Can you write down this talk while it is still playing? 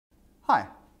Hi.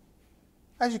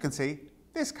 As you can see,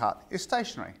 this cut is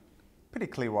stationary. Pretty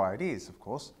clear why it is, of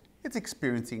course. It's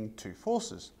experiencing two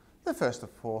forces. The first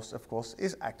force, of course,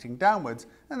 is acting downwards,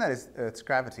 and that is Earth's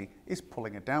gravity is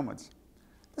pulling it downwards.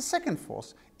 The second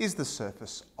force is the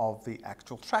surface of the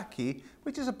actual track here,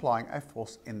 which is applying a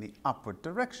force in the upward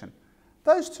direction.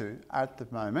 Those two are at the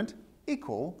moment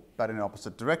equal, but in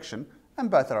opposite direction, and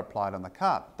both are applied on the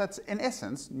cart. That's in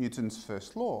essence Newton's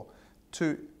first law.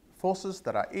 Two forces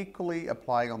that are equally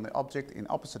applying on the object in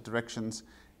opposite directions,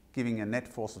 giving a net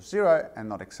force of zero and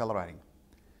not accelerating.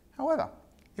 However,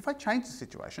 if I change the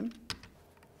situation,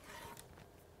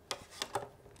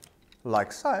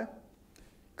 like so,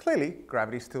 clearly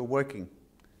gravity is still working,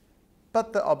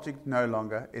 but the object no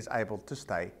longer is able to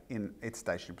stay in its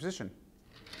stationary position.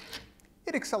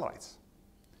 It accelerates.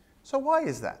 So why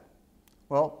is that?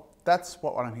 Well, that's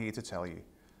what I'm here to tell you.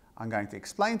 I'm going to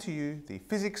explain to you the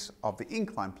physics of the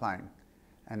inclined plane,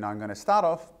 and I'm going to start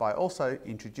off by also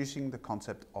introducing the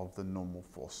concept of the normal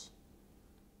force.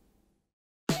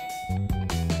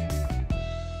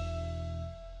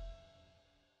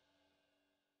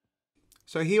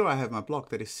 So here I have my block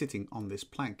that is sitting on this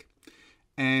plank,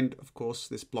 and of course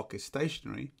this block is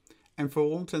stationary, and for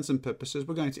all intents and purposes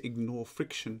we're going to ignore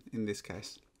friction in this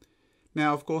case.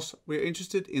 Now, of course, we're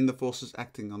interested in the forces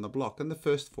acting on the block, and the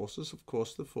first force is, of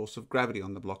course, the force of gravity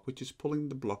on the block, which is pulling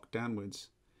the block downwards.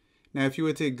 Now, if you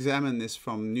were to examine this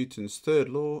from Newton's third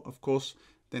law, of course,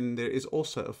 then there is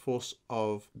also a force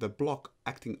of the block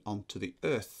acting onto the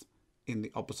Earth in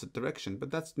the opposite direction,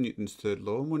 but that's Newton's third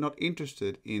law, and we're not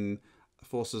interested in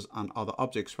forces on other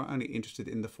objects. We're only interested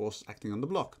in the force acting on the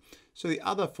block. So the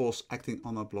other force acting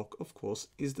on the block, of course,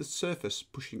 is the surface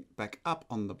pushing back up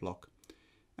on the block.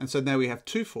 And so now we have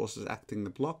two forces acting the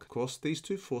block. Of course, these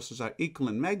two forces are equal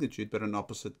in magnitude but in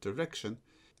opposite direction.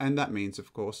 And that means,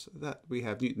 of course, that we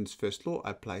have Newton's first law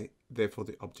at play. Therefore,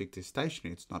 the object is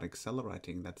stationary. It's not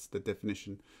accelerating. That's the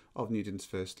definition of Newton's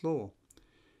first law.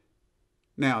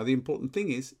 Now, the important thing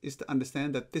is to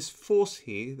understand that this force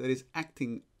here that is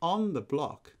acting on the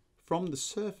block from the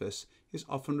surface is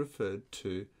often referred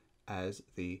to as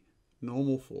the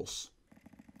normal force.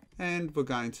 And we're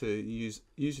going to use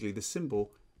usually the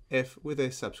symbol F with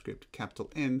a subscript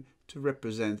capital N to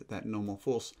represent that normal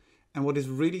force. And what is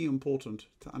really important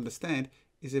to understand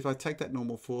is if I take that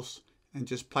normal force and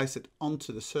just place it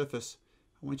onto the surface,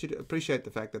 I want you to appreciate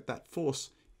the fact that that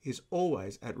force is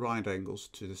always at right angles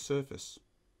to the surface.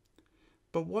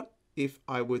 But what if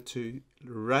I were to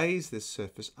raise this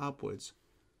surface upwards?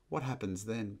 What happens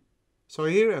then? So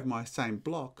here I have my same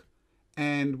block,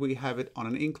 and we have it on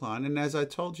an incline, and as I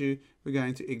told you, we're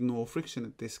going to ignore friction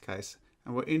in this case,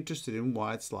 and we're interested in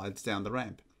why it slides down the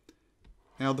ramp.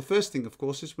 Now the first thing, of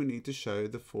course, is we need to show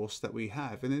the force that we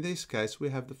have, and in this case we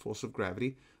have the force of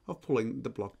gravity of pulling the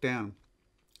block down.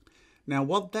 Now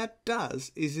what that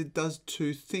does is it does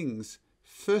two things.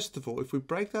 First of all, if we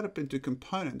break that up into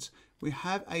components, we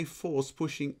have a force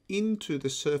pushing into the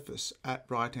surface at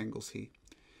right angles here.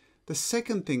 The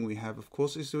second thing we have, of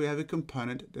course, is we have a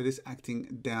component that is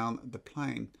acting down the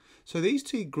plane. So these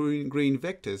two green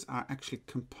vectors are actually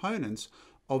components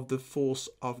of the force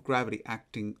of gravity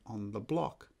acting on the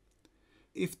block.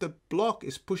 If the block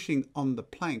is pushing on the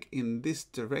plank in this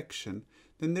direction,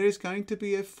 then there is going to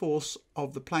be a force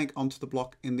of the plank onto the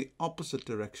block in the opposite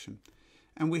direction.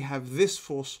 And we have this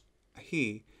force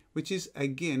here, which is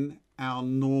again our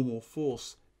normal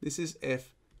force. This is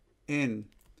Fn.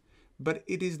 But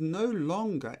it is no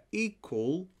longer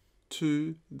equal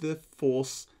to the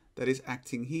force that is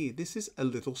acting here. This is a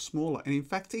little smaller, and in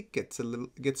fact it gets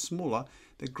smaller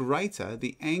the greater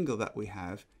the angle that we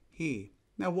have here.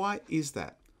 Now why is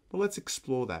that? Well, let's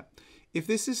explore that. If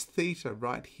this is theta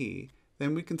right here,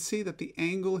 then we can see that the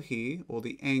angle here, or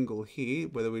the angle here,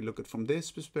 whether we look at from this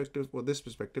perspective or this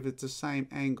perspective, it's the same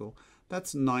angle.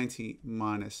 That's 90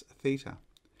 minus theta.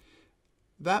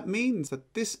 That means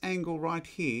that this angle right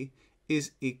here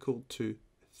is equal to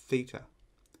theta.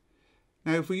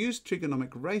 Now, if we use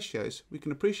trigonometric ratios, we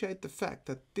can appreciate the fact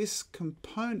that this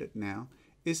component now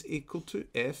is equal to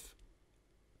F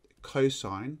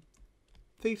cosine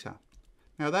theta.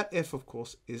 Now that F, of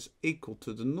course, is equal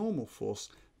to the normal force.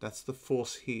 That's the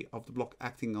force here of the block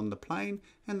acting on the plane,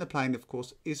 and the plane, of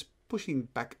course, is pushing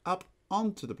back up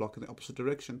onto the block in the opposite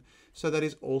direction. So that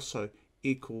is also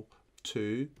equal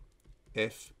to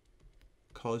F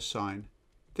cosine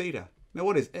theta. Now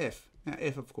what is F? Now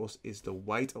F, of course, is the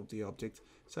weight of the object,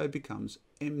 so it becomes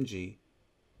mg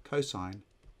cosine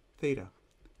theta.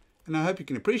 And I hope you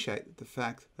can appreciate the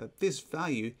fact that this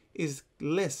value is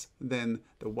less than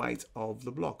the weight of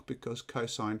the block, because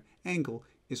cosine angle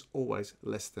is always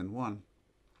less than 1.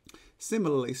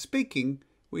 Similarly speaking,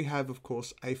 we have, of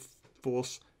course, a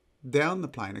force down the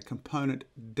plane, a component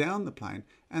down the plane,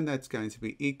 and that's going to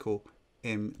be equal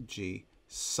mg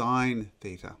sine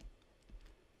theta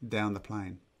down the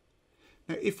plane.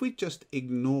 Now, if we just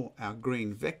ignore our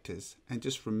green vectors and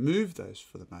just remove those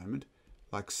for the moment,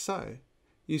 like so,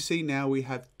 you see now we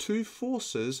have two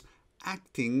forces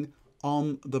acting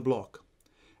on the block.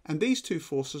 And these two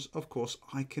forces, of course,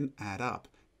 I can add up.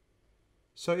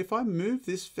 So if I move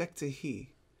this vector here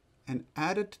and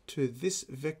add it to this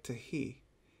vector here,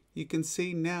 you can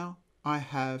see now I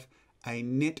have a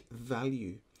net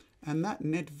value. And that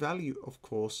net value, of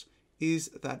course, is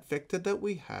that vector that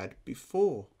we had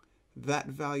before. That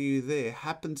value there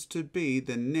happens to be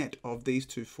the net of these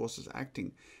two forces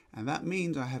acting. And that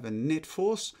means I have a net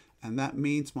force, and that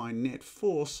means my net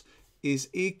force is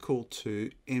equal to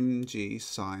mg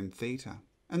sine theta.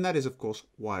 And that is, of course,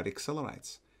 why it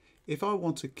accelerates. If I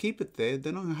want to keep it there,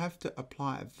 then I have to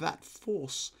apply that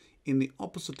force in the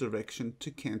opposite direction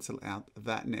to cancel out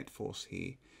that net force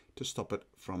here to stop it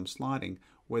from sliding,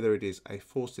 whether it is a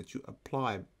force that you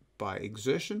apply by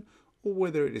exertion or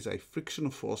whether it is a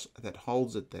frictional force that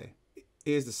holds it there.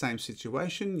 Here's the same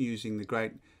situation using the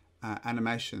great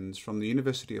animations from the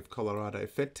University of Colorado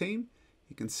PhET team.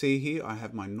 You can see here I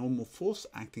have my normal force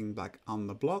acting like on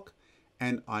the block,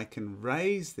 and I can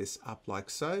raise this up like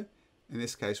so. In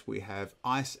this case, we have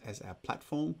ice as our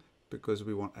platform because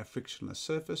we want a frictionless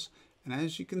surface. And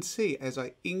as you can see, as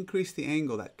I increase the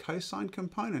angle, that cosine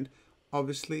component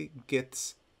obviously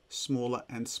gets smaller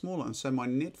and smaller. And so my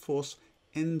net force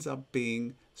ends up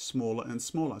being smaller and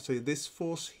smaller. So this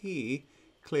force here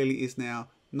clearly is now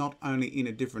not only in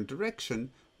a different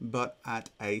direction, but at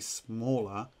a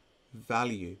smaller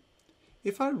value.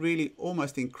 If I really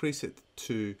almost increase it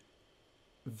to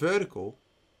vertical,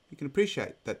 you can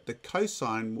appreciate that the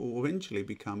cosine will eventually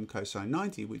become cosine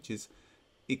 90, which is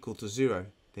equal to 0.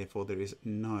 Therefore, there is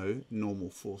no normal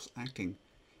force acting.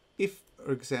 If,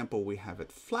 for example, we have it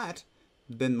flat,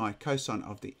 then my cosine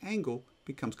of the angle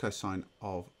becomes cosine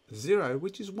of 0,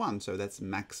 which is 1. So that's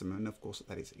maximum. And of course,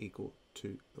 that is equal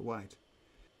to the weight.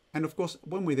 And of course,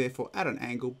 when we therefore add an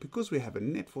angle, because we have a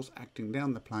net force acting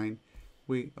down the plane,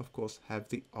 we, of course, have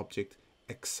the object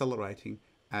accelerating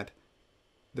at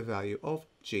the value of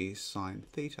g sine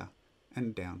theta,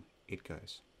 and down it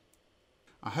goes.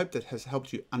 I hope that has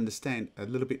helped you understand a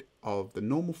little bit of the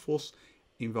normal force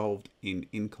involved in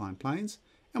inclined planes,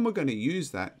 and we're going to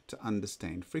use that to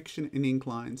understand friction in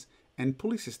inclines and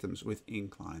pulley systems with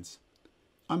inclines.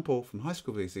 I'm Paul from High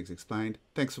School Physics Explained.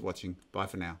 Thanks for watching. Bye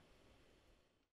for now.